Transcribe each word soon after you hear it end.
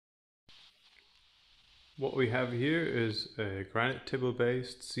What we have here is a granite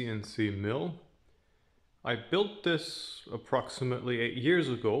table-based CNC mill. I built this approximately 8 years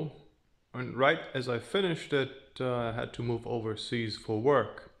ago, and right as I finished it, I had to move overseas for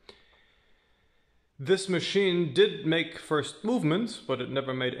work. This machine did make first movements, but it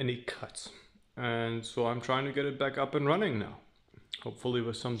never made any cuts. And so I'm trying to get it back up and running now. Hopefully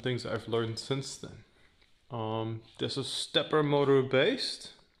with some things I've learned since then. This is stepper motor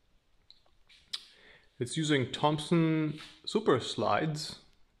based. It's using Thompson super slides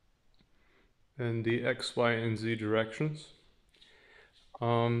in the X, Y, and Z directions.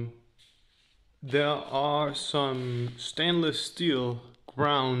 There are some stainless steel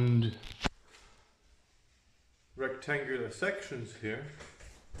ground rectangular sections here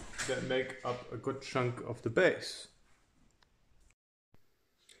that make up a good chunk of the base.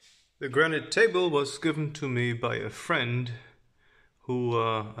 The granite table was given to me by a friend who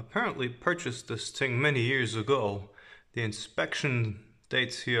apparently purchased this thing many years ago. The inspection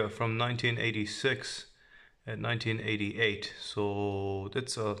dates here from 1986 and 1988, so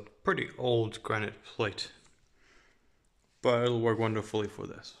that's a pretty old granite plate, but it'll work wonderfully for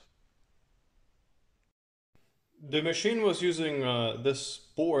this. The machine was using this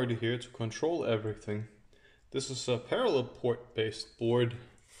board here to control everything. This is a parallel port based board,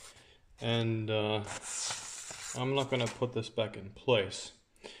 and I'm not going to put this back in place.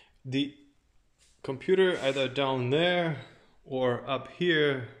 The computer either down there or up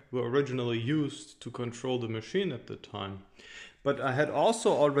here were originally used to control the machine at the time. But I had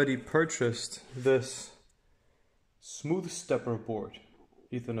also already purchased this smooth stepper board,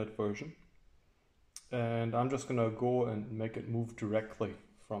 Ethernet version. And I'm just going to go and make it move directly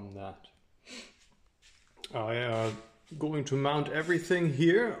from that. I going to mount everything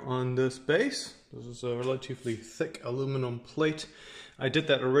here on this base. This is a relatively thick aluminum plate. I did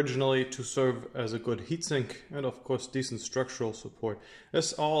that originally to serve as a good heatsink and of course decent structural support.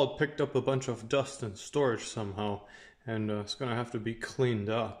 This all picked up a bunch of dust and storage somehow, and it's gonna have to be cleaned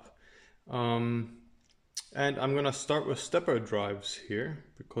up. And I'm gonna start with stepper drives here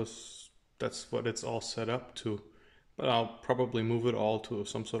because that's what it's all set up to. But I'll probably move it all to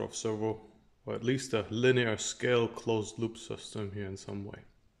some sort of servo, or at least a linear scale closed loop system here in some way.